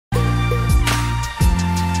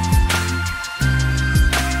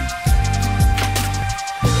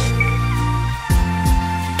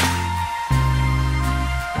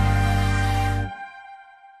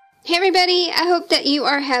everybody, I hope that you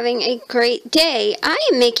are having a great day. I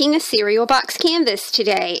am making a cereal box canvas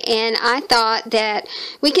today, and I thought that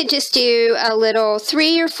we could just do a little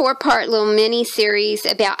 3 or 4 part little mini series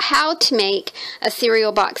about how to make a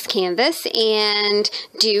cereal box canvas and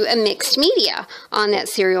do a mixed media on that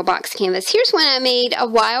cereal box canvas. Here's one I made a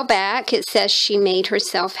while back. It says she made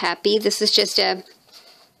herself happy. This is just a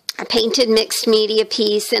painted mixed media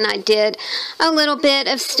piece, and I did a little bit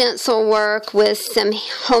of stencil work with some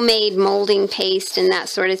homemade molding paste and that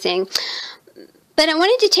sort of thing. But I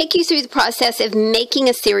wanted to take you through the process of making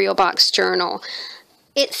a cereal box journal.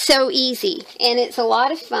 It's so easy, and it's a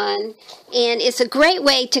lot of fun, and it's a great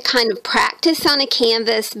way to kind of practice on a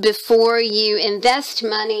canvas before you invest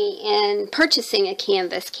money in purchasing a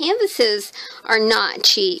canvas. Canvases are not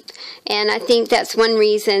cheap, and I think that's one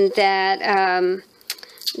reason that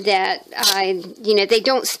they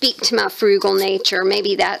don't speak to my frugal nature.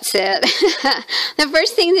 Maybe that's it. The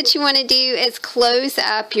first thing that you want to do is close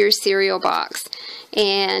up your cereal box.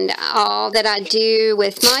 And all that I do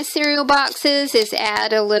with my cereal boxes is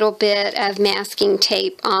add a little bit of masking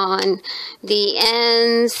tape on the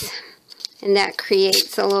ends. And that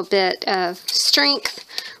creates a little bit of strength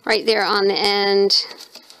right there on the end.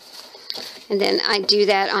 And then I do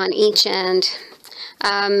that on each end.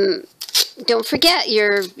 Don't forget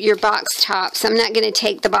your box tops. I'm not going to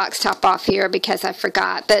take the box top off here because I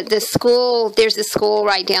forgot. But there's a school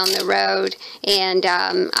right down the road, and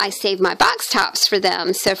I save my box tops for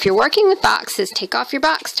them. So if you're working with boxes, take off your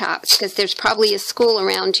box tops because there's probably a school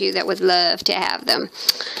around you that would love to have them.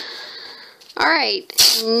 Alright,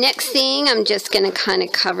 next thing, I'm just going to kind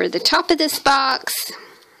of cover the top of this box.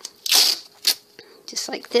 Just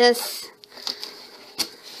like this.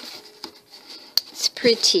 It's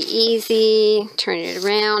pretty easy. Turn it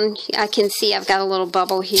around. I can see I've got a little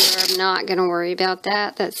bubble here. I'm not going to worry about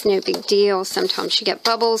that. That's no big deal. Sometimes you get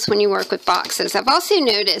bubbles when you work with boxes. I've also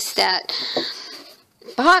noticed that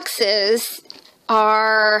boxes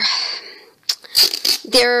are...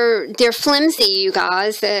 They're flimsy, you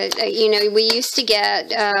guys. We used to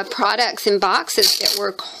get products in boxes that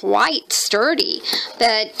were quite sturdy,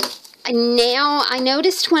 but now I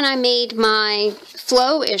noticed when I made my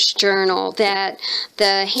Flow-ish journal that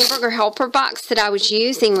the Hamburger Helper box that I was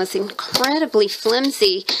using was incredibly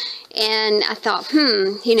flimsy, and I thought, there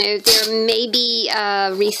may be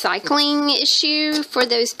a recycling issue for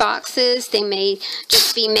those boxes. They may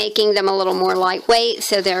just be making them a little more lightweight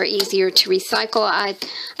so they're easier to recycle. I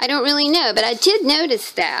don't really know, but I did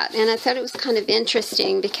notice that, and I thought it was kind of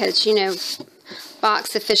interesting because,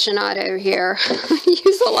 box aficionado here. I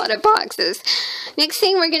use a lot of boxes. Next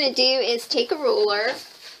thing we're going to do is take a ruler,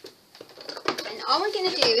 and all we're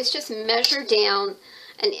going to do is just measure down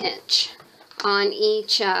an inch on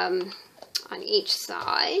each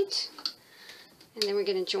side, and then we're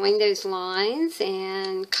going to join those lines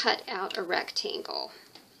and cut out a rectangle.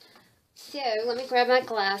 So let me grab my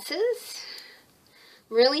glasses.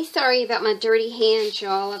 Really sorry about my dirty hands,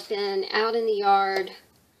 y'all. I've been out in the yard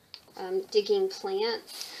digging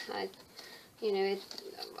plants. It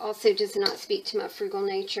also does not speak to my frugal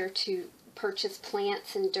nature to purchase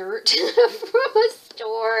plants and dirt from a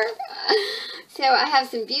store. So I have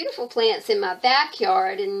some beautiful plants in my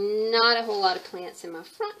backyard and not a whole lot of plants in my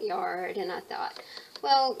front yard. And I thought,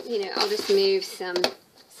 well, I'll just move some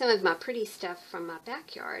of my pretty stuff from my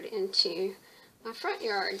backyard into my front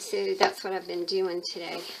yard. So that's what I've been doing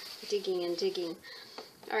today, digging and digging.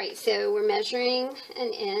 Alright, so we're measuring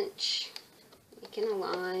an inch, making a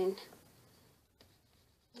line,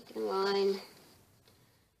 making a line,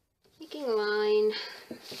 making a line,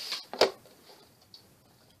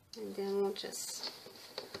 and then we'll just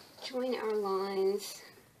join our lines.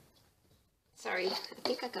 Sorry, I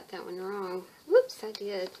think I got that one wrong. Whoops, I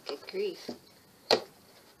did. Good grief.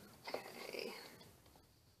 Okay.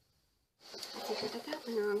 I think I got that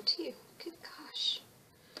one wrong too. Good gosh.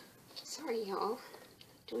 Sorry, y'all.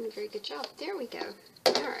 Doing a very good job. There we go.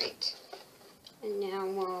 Alright. And now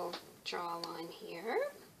we'll draw a line here.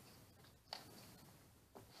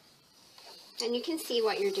 And you can see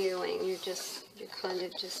what you're doing. You're kind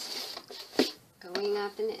of just going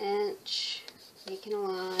up an inch, making a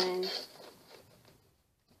line.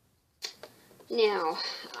 Now,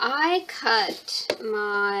 I cut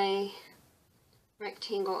my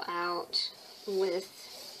rectangle out with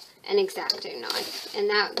an X-Acto knife, and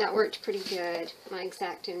that worked pretty good. My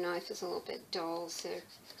X-Acto knife is a little bit dull, so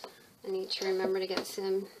I need to remember to get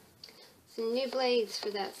some new blades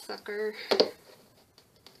for that sucker.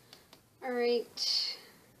 Alright,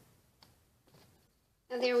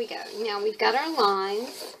 now there we go. Now we've got our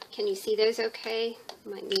lines. Can you see those okay?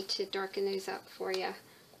 Might need to darken those up for you.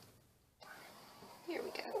 Here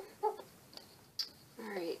we go.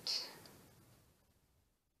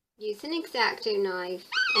 use an X-Acto knife,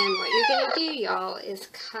 and what you're going to do, y'all, is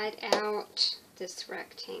cut out this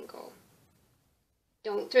rectangle.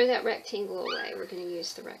 Don't throw that rectangle away. We're going to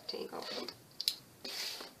use the rectangle.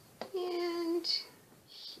 And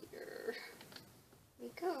here we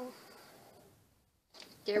go.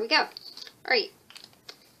 There we go. All right.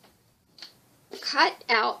 Cut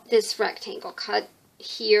out this rectangle. Cut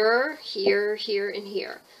here, here, here, and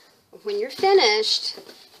here. When you're finished,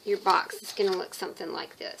 your box is going to look something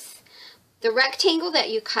like this. The rectangle that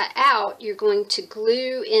you cut out, you're going to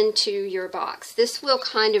glue into your box. This will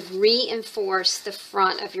kind of reinforce the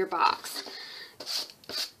front of your box,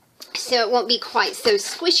 so it won't be quite so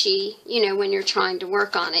squishy, you know, when you're trying to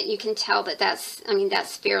work on it. You can tell that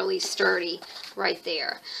that's fairly sturdy right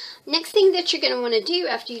there. Next thing that you're going to want to do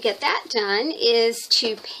after you get that done is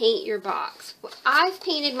to paint your box. I've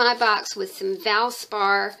painted my box with some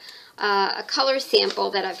Valspar, a color sample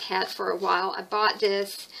that I've had for a while. I bought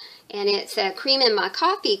this, and it's a cream in my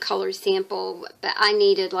coffee color sample, but I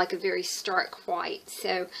needed like a very stark white.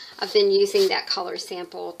 So I've been using that color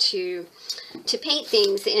sample to paint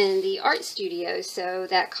things in the art studio, so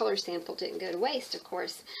that color sample didn't go to waste, of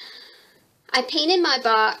course. I painted my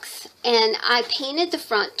box, and I painted the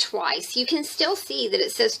front twice. You can still see that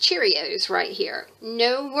it says Cheerios right here.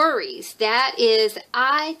 No worries. That is,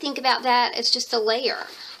 I think about that as just a layer.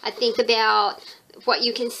 I think about what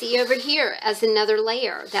you can see over here as another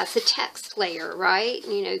layer. That's a text layer, right?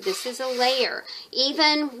 You know, this is a layer.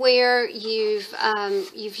 Even where you've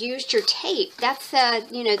used your tape, that's a,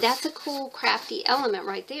 you know, that's a cool crafty element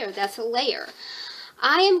right there. That's a layer.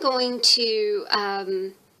 I am going to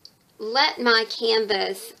let my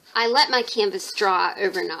canvas dry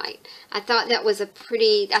overnight. I thought that was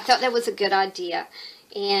a good idea.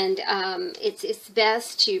 And it's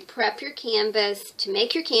best to prep your canvas, to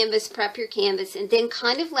make your canvas, prep your canvas, and then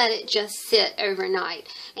kind of let it just sit overnight.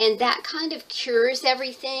 And that kind of cures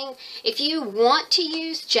everything. If you want to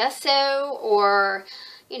use gesso, or,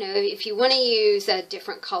 you know, if you want to use a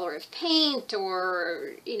different color of paint,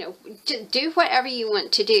 or, you know, do whatever you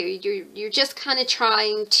want to do. You're just kind of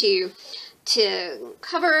trying to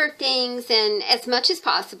cover things and as much as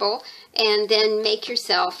possible, and then make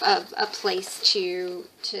yourself a place to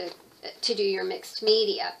do your mixed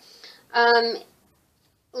media.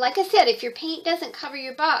 Like I said, if your paint doesn't cover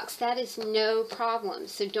your box, that is no problem.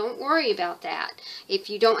 So don't worry about that. If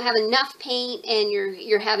you don't have enough paint and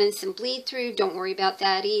you're having some bleed through, don't worry about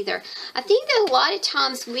that either. I think that a lot of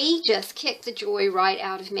times we just kick the joy right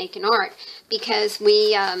out of making art because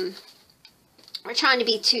we're trying to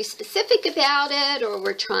be too specific about it, or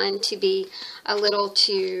we're trying to be a little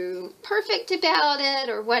too perfect about it,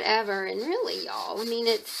 or whatever. And really, y'all, I mean,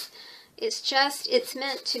 it's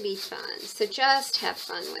meant to be fun. So just have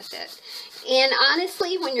fun with it. And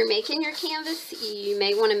honestly, when you're making your canvas, you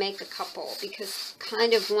may want to make a couple, because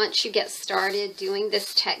kind of once you get started doing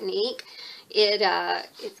this technique, it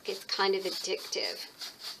gets kind of addictive.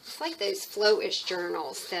 Like those flow-ish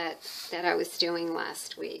journals that I was doing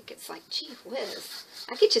last week. It's like, gee whiz,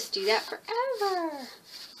 I could just do that forever.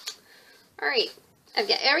 All right, I've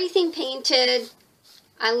got everything painted.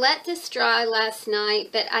 I let this dry last night,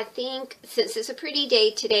 but I think since it's a pretty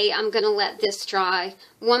day today, I'm going to let this dry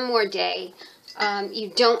one more day.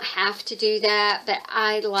 You don't have to do that, but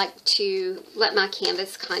I like to let my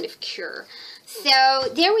canvas kind of cure. So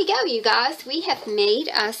there we go, you guys. We have made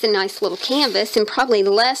us a nice little canvas in probably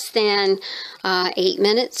less than 8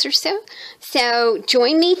 minutes or so. So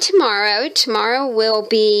join me tomorrow. Tomorrow we'll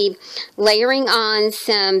be layering on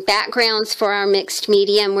some backgrounds for our mixed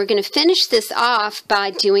media, and we're going to finish this off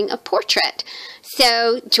by doing a portrait.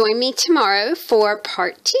 So join me tomorrow for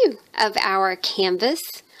part 2 of our canvas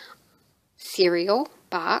cereal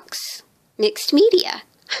box mixed media.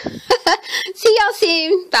 See y'all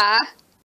soon. Bye.